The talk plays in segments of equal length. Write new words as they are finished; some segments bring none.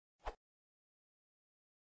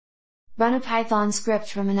Run a Python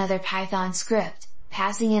script from another Python script,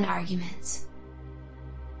 passing in arguments.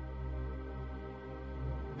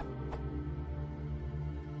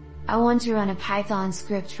 I want to run a Python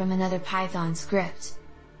script from another Python script.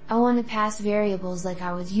 I want to pass variables like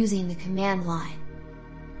I was using the command line.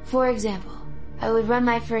 For example, I would run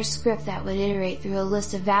my first script that would iterate through a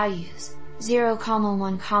list of values, 0,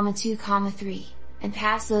 1, 2, 3, and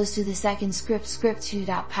pass those to the second script,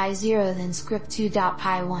 script2.py0, then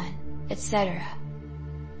script2.py1, etc.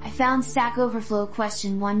 I found Stack Overflow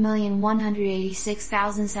question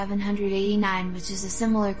 1,186,789, which is a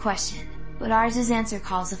similar question, but ours' answer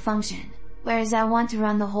calls a function, whereas I want to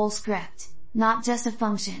run the whole script, not just a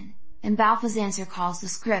function, and Balfa's answer calls the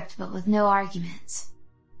script but with no arguments.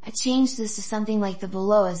 I changed this to something like the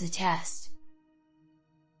below as a test.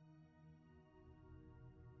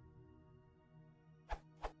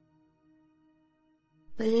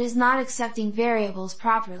 But it is not accepting variables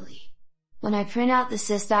properly. When I print out the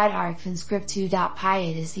sys.argv from script2.py,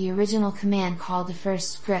 it is the original command called the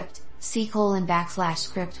first script,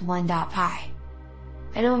 c:\script1.py.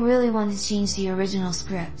 I don't really want to change the original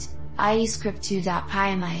script, i.e.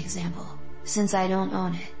 script2.py in my example, since I don't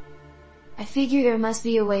own it. I figure there must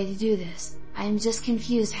be a way to do this, I am just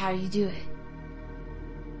confused how you do it.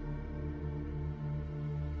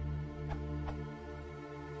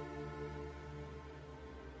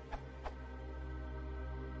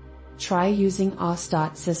 Try using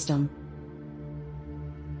os.system.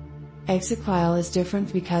 Execfile is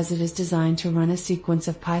different because it is designed to run a sequence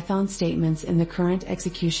of Python statements in the current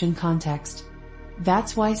execution context.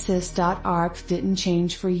 That's why sys.argv didn't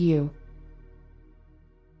change for you.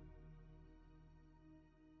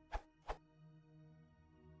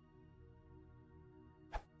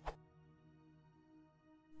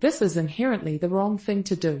 This is inherently the wrong thing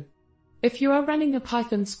to do. If you are running a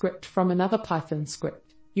Python script from another Python script,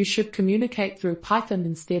 you should communicate through Python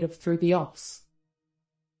instead of through the OS.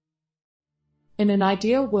 In an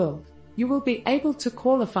ideal world, you will be able to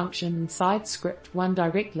call a function inside script1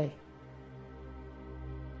 directly.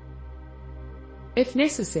 If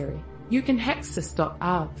necessary, you can hack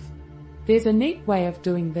sys.argv. There's a neat way of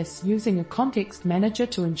doing this using a context manager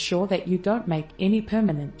to ensure that you don't make any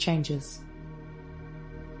permanent changes.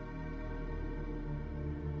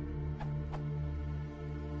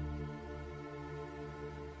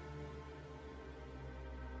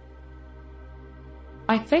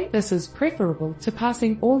 I think this is preferable to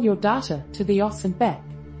passing all your data to the OS and back.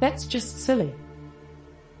 That's just silly.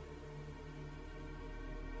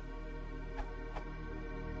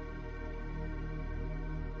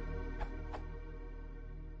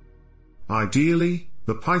 Ideally,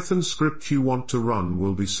 the Python script you want to run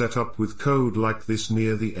will be set up with code like this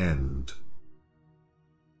near the end.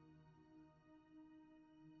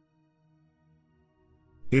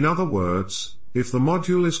 In other words, if the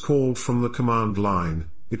module is called from the command line,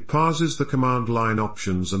 it parses the command line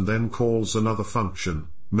options and then calls another function,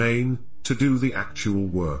 main, to do the actual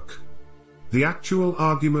work. The actual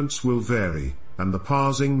arguments will vary, and the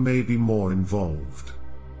parsing may be more involved.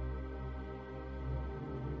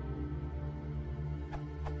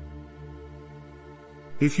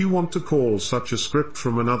 If you want to call such a script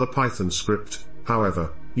from another Python script,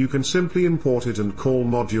 however, you can simply import it and call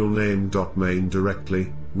module name.main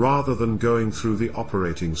directly, rather than going through the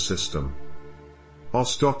operating system.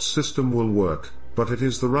 os.system will work, but it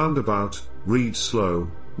is the roundabout, read slow,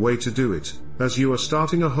 way to do it, as you are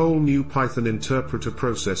starting a whole new Python interpreter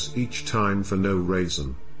process each time for no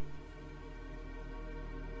reason.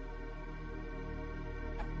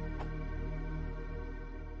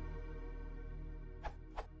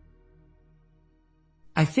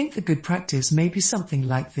 I think the good practice may be something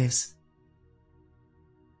like this.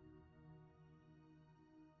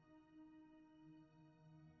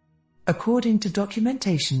 According to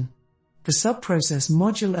documentation, the subprocess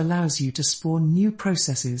module allows you to spawn new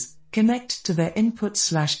processes, connect to their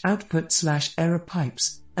input/output/error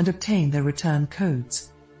pipes, and obtain their return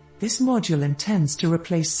codes. This module intends to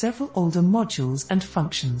replace several older modules and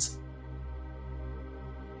functions.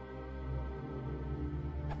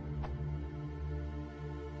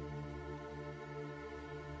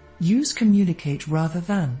 Use communicate rather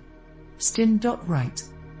than stin.write,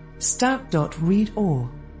 stout.read or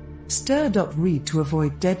stir.read to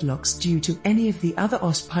avoid deadlocks due to any of the other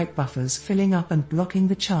OS pipe buffers filling up and blocking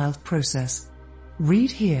the child process.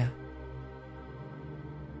 Read here.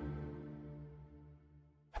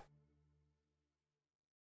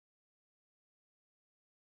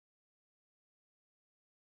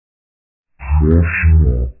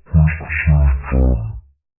 National Push